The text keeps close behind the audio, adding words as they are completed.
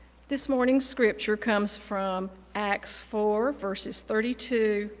This morning's scripture comes from Acts 4, verses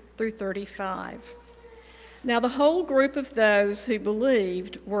 32 through 35. Now the whole group of those who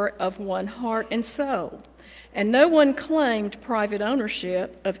believed were of one heart and soul, and no one claimed private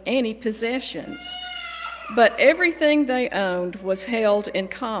ownership of any possessions, but everything they owned was held in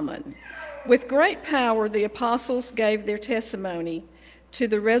common. With great power the apostles gave their testimony to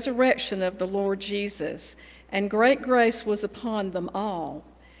the resurrection of the Lord Jesus, and great grace was upon them all.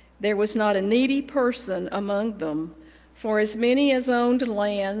 There was not a needy person among them, for as many as owned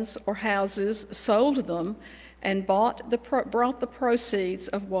lands or houses sold them and brought the proceeds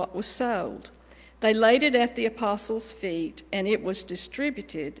of what was sold. They laid it at the apostles' feet, and it was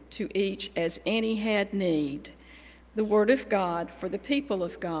distributed to each as any had need. The word of God for the people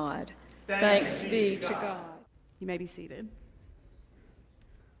of God. Thanks be to God. You may be seated.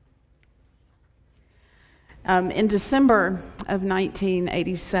 In December of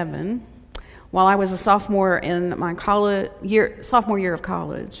 1987, while I was a sophomore in my sophomore year of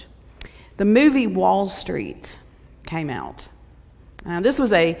college, the movie Wall Street came out. This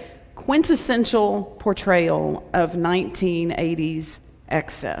was a quintessential portrayal of 1980s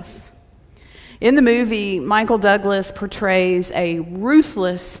excess. In the movie, Michael Douglas portrays a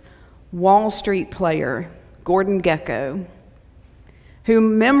ruthless Wall Street player, Gordon Gekko, who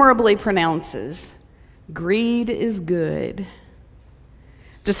memorably pronounces, "Greed is good."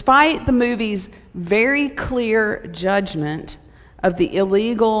 Despite the movie's very clear judgment of the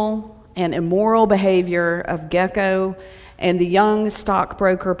illegal and immoral behavior of Gekko and the young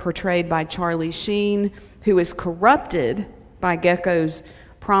stockbroker portrayed by Charlie Sheen, who is corrupted by Gekko's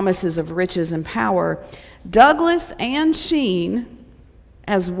promises of riches and power, Douglas and Sheen,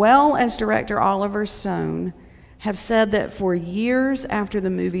 as well as director Oliver Stone, have said that for years after the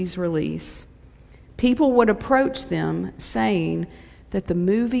movie's release, people would approach them saying that the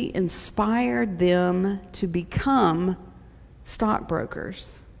movie inspired them to become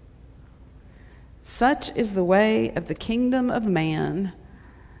stockbrokers. Such is the way of the kingdom of man,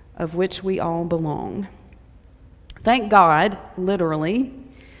 of which we all belong. Thank God, literally,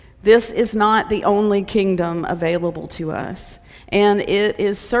 this is not the only kingdom available to us, and it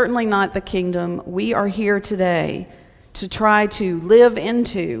is certainly not the kingdom we are here today to try to live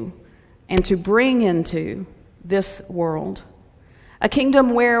into and to bring into this world. A kingdom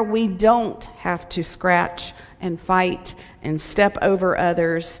where we don't have to scratch and fight and step over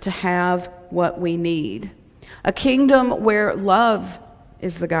others to have what we need. A kingdom where love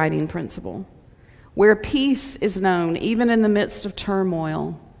is the guiding principle, where peace is known even in the midst of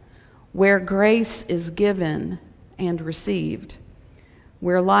turmoil, where grace is given and received,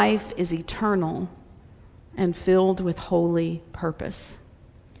 where life is eternal and filled with holy purpose.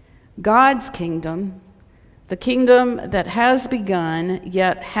 God's kingdom, the kingdom that has begun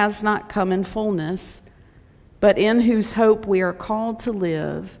yet has not come in fullness, but in whose hope we are called to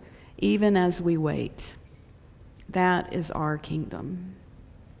live even as we wait. That is our kingdom.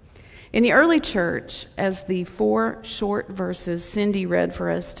 In the early church, as the 4 short verses Cindy read for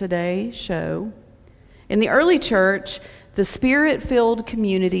us today show, in the early church, the Spirit-filled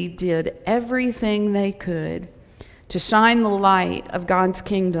community did everything they could to shine the light of God's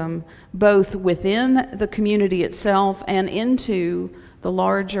kingdom both within the community itself and into the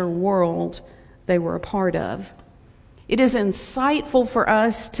larger world they were a part of. It is insightful for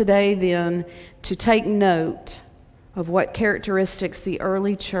us today, then, to take note of what characteristics the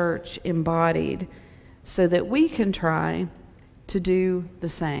early church embodied so that we can try to do the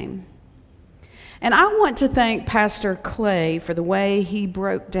same. And I want to thank Pastor Clay for the way he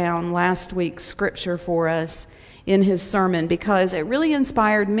broke down last week's scripture for us in his sermon, because it really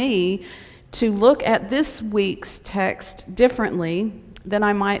inspired me to look at this week's text differently than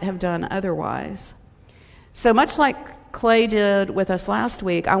I might have done otherwise. So much like Clay did with us last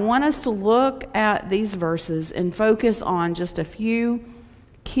week, I want us to look at these verses and focus on just a few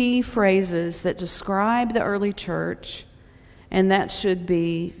key phrases that describe the early church, and that should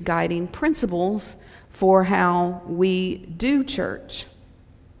be guiding principles for how we do church,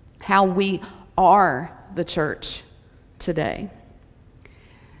 how we are the church today.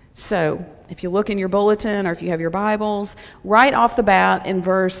 So, if you look in your bulletin or if you have your Bibles, right off the bat in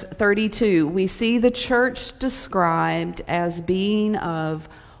verse 32, we see the church described as being of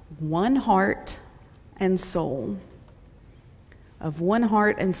one heart and soul. Of one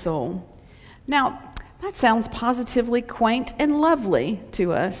heart and soul. Now, that sounds positively quaint and lovely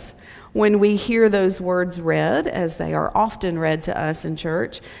to us when we hear those words read, as they are often read to us in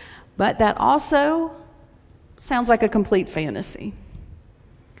church, but that also sounds like a complete fantasy.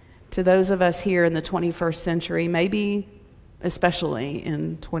 To those of us here in the 21st century, maybe especially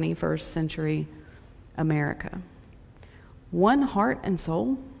in 21st century America. One heart and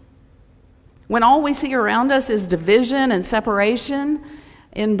soul? When all we see around us is division and separation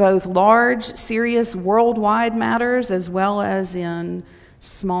in both large, serious, worldwide matters as well as in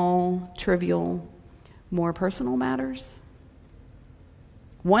small, trivial, more personal matters?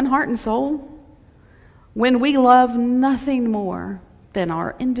 One heart and soul? When we love nothing more than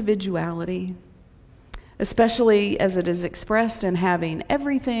our individuality, especially as it is expressed in having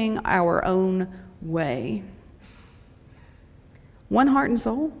everything our own way. One heart and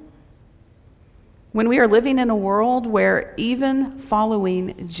soul? When we are living in a world where even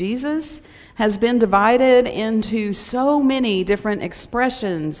following Jesus has been divided into so many different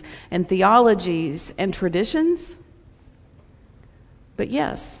expressions and theologies and traditions? But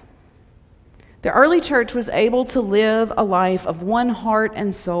yes, the early church was able to live a life of one heart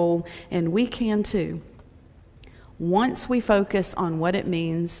and soul, and we can too, once we focus on what it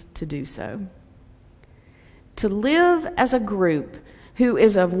means to do so. To live as a group who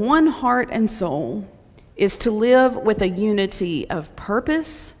is of one heart and soul is to live with a unity of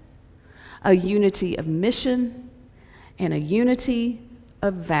purpose, a unity of mission, and a unity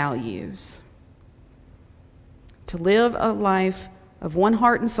of values. To live a life of one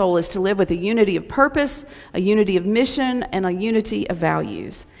heart and soul is to live with a unity of purpose, a unity of mission, and a unity of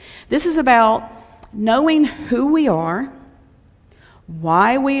values. This is about knowing who we are,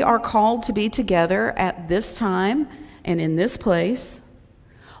 why we are called to be together at this time and in this place,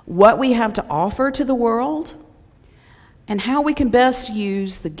 what we have to offer to the world, and how we can best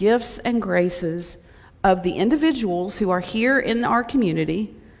use the gifts and graces of the individuals who are here in our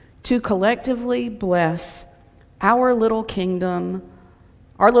community to collectively bless our little kingdom,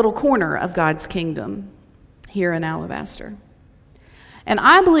 our little corner of God's kingdom here in Alabaster. And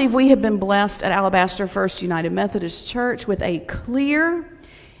I believe we have been blessed at Alabaster First United Methodist Church with a clear,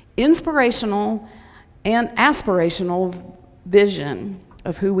 inspirational, and aspirational vision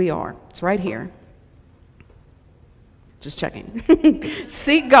of who we are. It's right here. Just checking.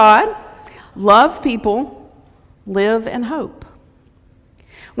 Seek God, love people, live and hope.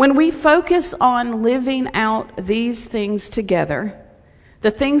 When we focus on living out these things together,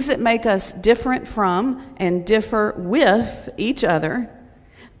 the things that make us different from and differ with each other,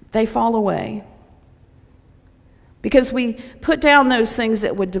 they fall away. Because we put down those things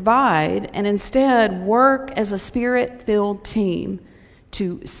that would divide and instead work as a spirit-filled team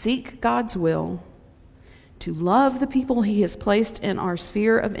to seek God's will, to love the people He has placed in our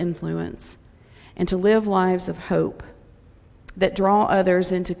sphere of influence, and to live lives of hope that draw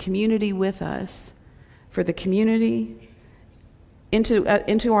others into community with us, for the community,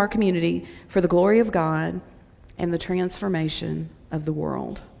 into our community for the glory of God and the transformation of the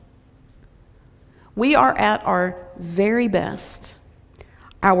world. We are at our very best,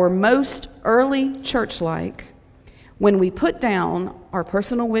 our most early churchlike, when we put down our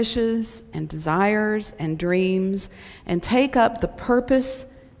personal wishes and desires and dreams and take up the purpose,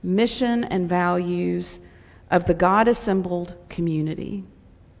 mission, and values of the God-assembled community.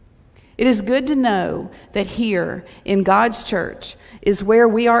 It is good to know that here in God's church is where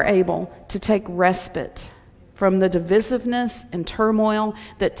we are able to take respite from the divisiveness and turmoil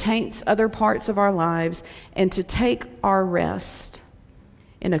that taints other parts of our lives and to take our rest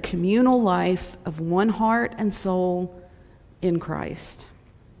in a communal life of one heart and soul in Christ.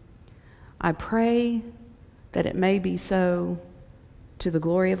 I pray that it may be so to the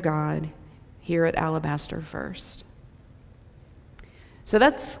glory of God here at Alabaster First. So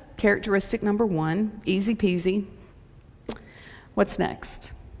that's characteristic number one, easy peasy. What's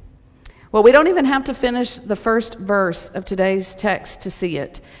next? Well, we don't even have to finish the first verse of today's text to see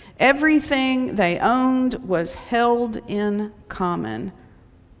it. Everything they owned was held in common.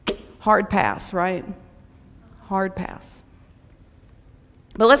 Hard pass, right? Hard pass.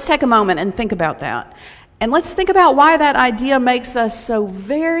 But let's take a moment and think about that. And let's think about why that idea makes us so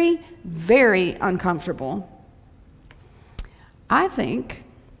very, very uncomfortable. I think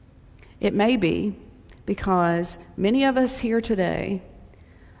it may be because many of us here today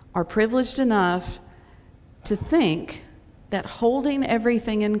are privileged enough to think that holding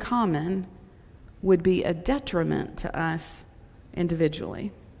everything in common would be a detriment to us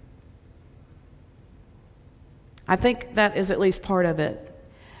individually. I think that is at least part of it.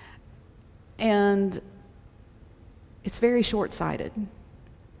 And it's very short-sighted.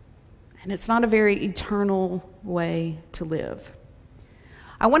 And it's not a very eternal way to live.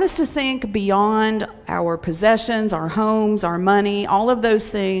 I want us to think beyond our possessions, our homes, our money, all of those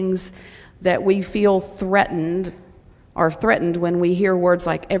things that we feel threatened when we hear words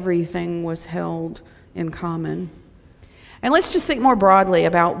like everything was held in common. And let's just think more broadly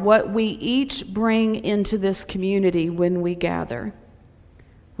about what we each bring into this community when we gather.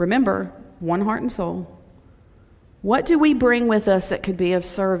 Remember, one heart and soul. What do we bring with us that could be of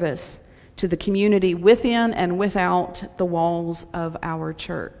service to the community within and without the walls of our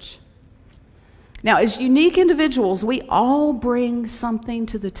church? Now, as unique individuals, we all bring something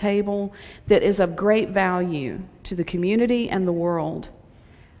to the table that is of great value to the community and the world.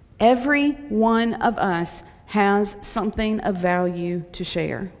 Every one of us has something of value to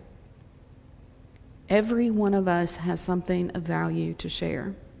share. Every one of us has something of value to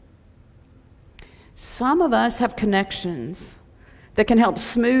share. Some of us have connections that can help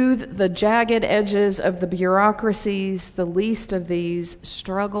smooth the jagged edges of the bureaucracies the least of these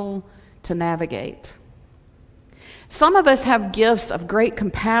struggle to navigate. Some of us have gifts of great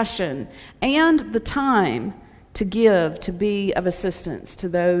compassion and the time to give to be of assistance to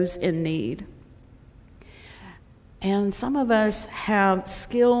those in need. And some of us have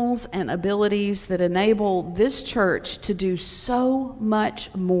skills and abilities that enable this church to do so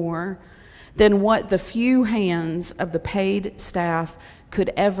much more than what the few hands of the paid staff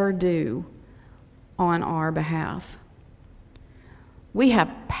could ever do on our behalf. We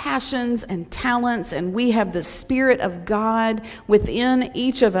have passions and talents, and we have the Spirit of God within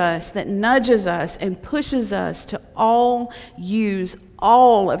each of us that nudges us and pushes us to all use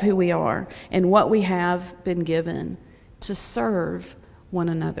all of who we are and what we have been given to serve one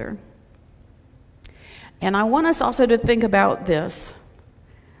another. And I want us also to think about this.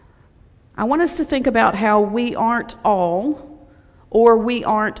 I want us to think about how we aren't all, or we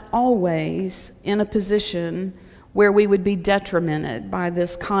aren't always in a position where we would be detrimented by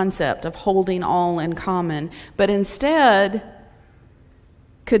this concept of holding all in common, but instead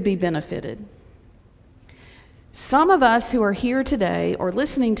could be benefited. Some of us who are here today or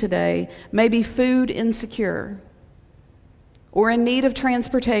listening today may be food insecure, or in need of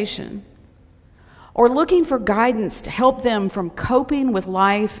transportation, or looking for guidance to help them from coping with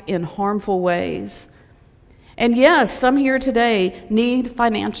life in harmful ways. And yes, some here today need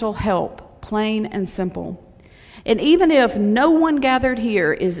financial help, plain and simple. And even if no one gathered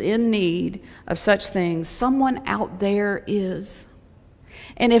here is in need of such things, someone out there is.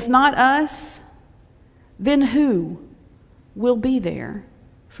 And if not us, then who will be there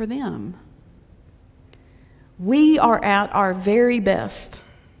for them? We are at our very best,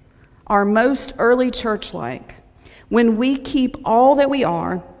 our most early church-like, when we keep all that we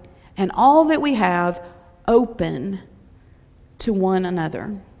are and all that we have open to one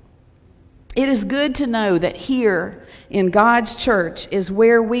another. It is good to know that here in God's church is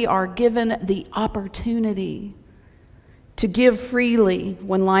where we are given the opportunity to give freely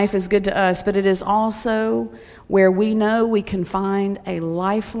when life is good to us, but it is also where we know we can find a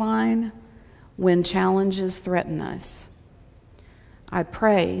lifeline when challenges threaten us. I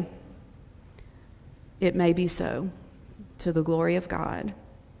pray it may be so, to the glory of God,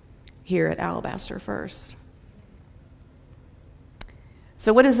 here at Alabaster First.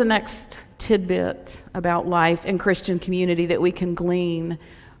 So what is the next tidbit about life in Christian community that we can glean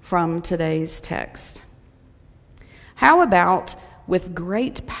from today's text? How about, with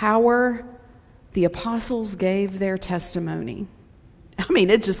great power, the apostles gave their testimony? I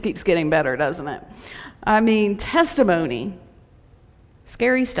mean, it just keeps getting better, doesn't it? I mean, testimony,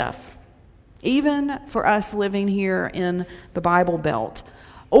 scary stuff, even for us living here in the Bible Belt.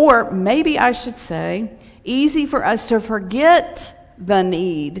 Or maybe I should say, easy for us to forget the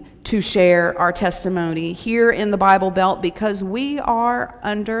need to share our testimony here in the Bible Belt because we are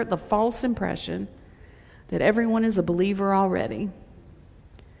under the false impression that everyone is a believer already.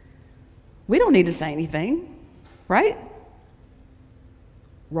 We don't need to say anything, right?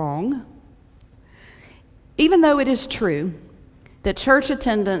 Wrong. Even though it is true that church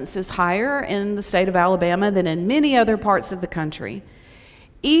attendance is higher in the state of Alabama than in many other parts of the country,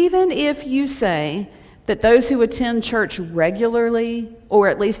 even if you say that those who attend church regularly, or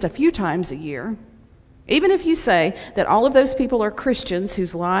at least a few times a year, even if you say that all of those people are Christians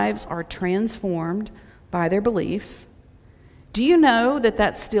whose lives are transformed by their beliefs, do you know that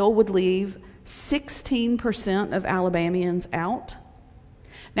that still would leave 16% of Alabamians out?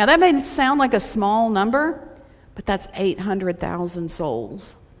 Now, that may sound like a small number, but that's 800,000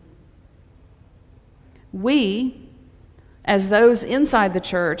 souls. We, as those inside the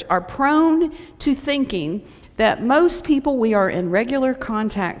church, are prone to thinking that most people we are in regular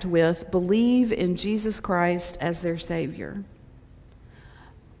contact with believe in Jesus Christ as their Savior.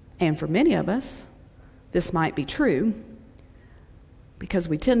 And for many of us, this might be true because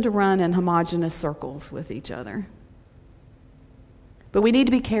we tend to run in homogeneous circles with each other. But we need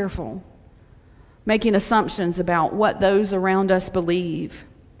to be careful. making assumptions about what those around us believe.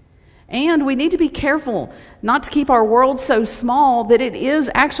 And we need to be careful not to keep our world so small that it is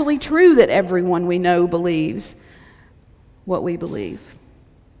actually true that everyone we know believes what we believe.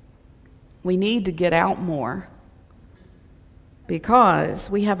 We need to get out more because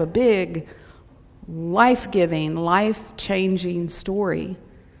we have a big, life-giving, life-changing story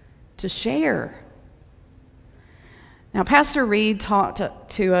to share. Now, Pastor Reed talked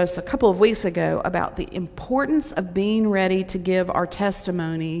to us a couple of weeks ago about the importance of being ready to give our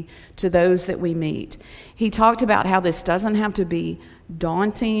testimony to those that we meet. He talked about how this doesn't have to be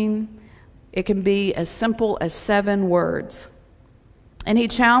daunting. It can be as simple as 7 words. And he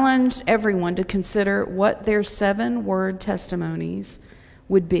challenged everyone to consider what their 7-word testimonies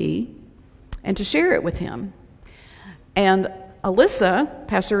would be and to share it with him. And Alyssa,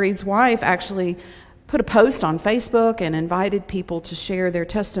 Pastor Reed's wife, actually put a post on Facebook and invited people to share their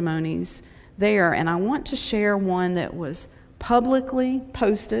testimonies there. And I want to share one that was publicly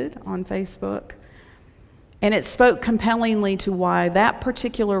posted on Facebook. And it spoke compellingly to why that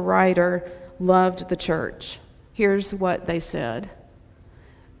particular writer loved the church. Here's what they said.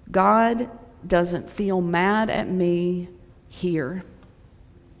 God doesn't feel mad at me here.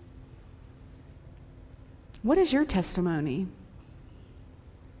 What is your testimony?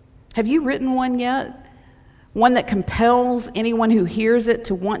 Have you written one yet? One that compels anyone who hears it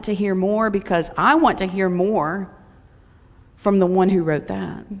to want to hear more, because I want to hear more from the one who wrote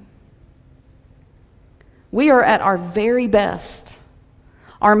that. We are at our very best,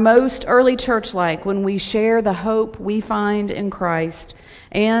 our most early church-like, when we share the hope we find in Christ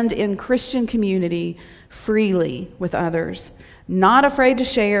and in Christian community freely with others, not afraid to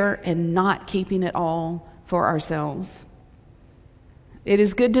share and not keeping it all for ourselves. It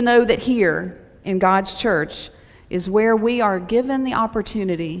is good to know that here in God's church is where we are given the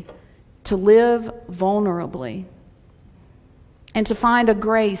opportunity to live vulnerably and to find a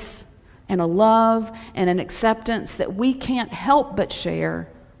grace and a love and an acceptance that we can't help but share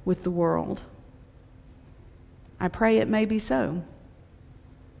with the world. I pray it may be so,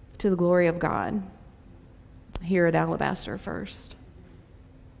 to the glory of God, here at Alabaster First.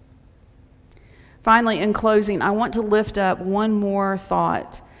 Finally, in closing, I want to lift up one more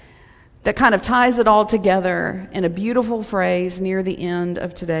thought that kind of ties it all together in a beautiful phrase near the end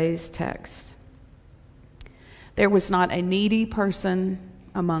of today's text. There was not a needy person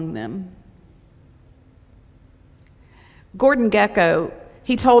among them. Gordon Gekko,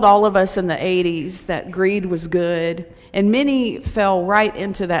 he told all of us in the 80s that greed was good, and many fell right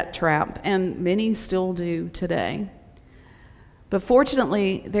into that trap, and many still do today. But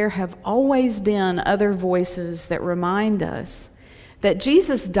fortunately, there have always been other voices that remind us that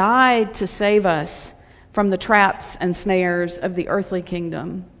Jesus died to save us from the traps and snares of the earthly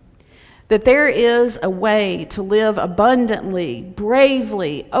kingdom, that there is a way to live abundantly,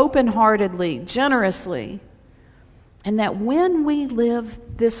 bravely, open-heartedly, generously, and that when we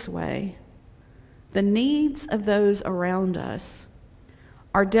live this way, the needs of those around us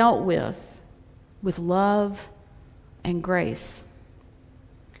are dealt with love and grace.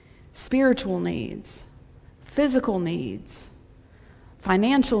 Spiritual needs, physical needs,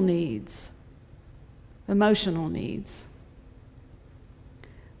 financial needs, emotional needs.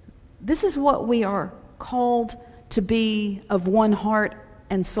 This is what we are called to be of one heart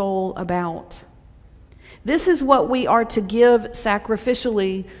and soul about. This is what we are to give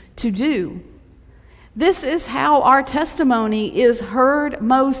sacrificially to do. This is how our testimony is heard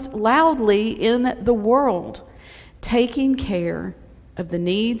most loudly in the world, taking care of the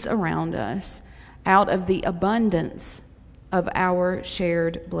needs around us out of the abundance of our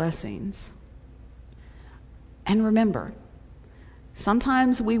shared blessings. And remember,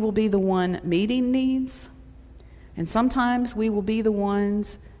 sometimes we will be the one meeting needs, and sometimes we will be the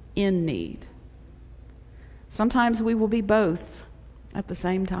ones in need. Sometimes we will be both at the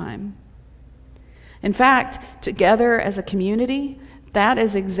same time. In fact, together as a community, that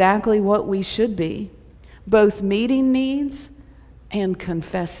is exactly what we should be, both meeting needs and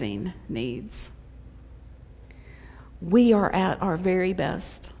confessing needs. We are at our very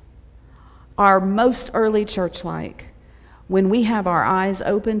best, our most early church-like, when we have our eyes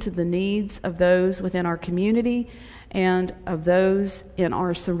open to the needs of those within our community and of those in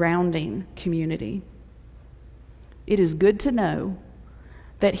our surrounding community. It is good to know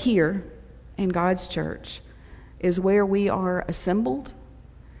that here in God's church is where we are assembled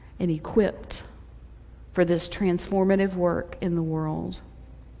and equipped for this transformative work in the world.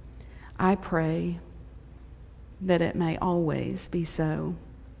 I pray that it may always be so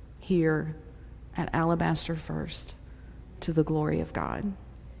here at Alabaster First, to the glory of God.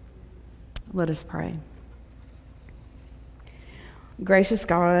 Let us pray. Gracious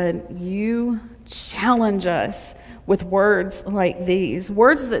God, you challenge us with words like these,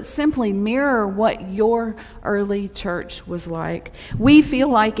 words that simply mirror what your early church was like. We feel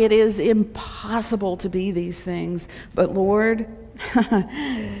like it is impossible to be these things, but Lord,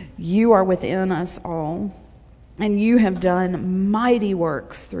 you are within us all, and you have done mighty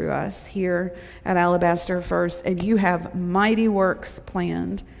works through us here at Alabaster First, and you have mighty works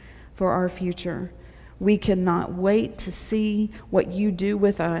planned for our future. We cannot wait to see what you do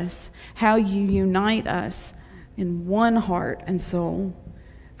with us, how you unite us in one heart and soul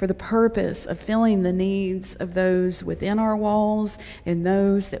for the purpose of filling the needs of those within our walls and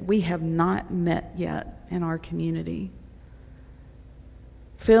those that we have not met yet in our community.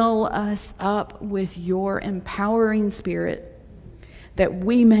 Fill us up with your empowering spirit that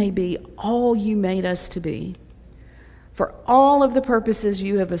we may be all you made us to be for all of the purposes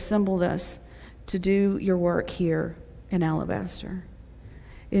you have assembled us to do your work here in Alabaster.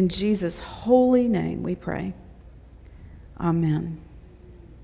 In Jesus' holy name we pray. Amen.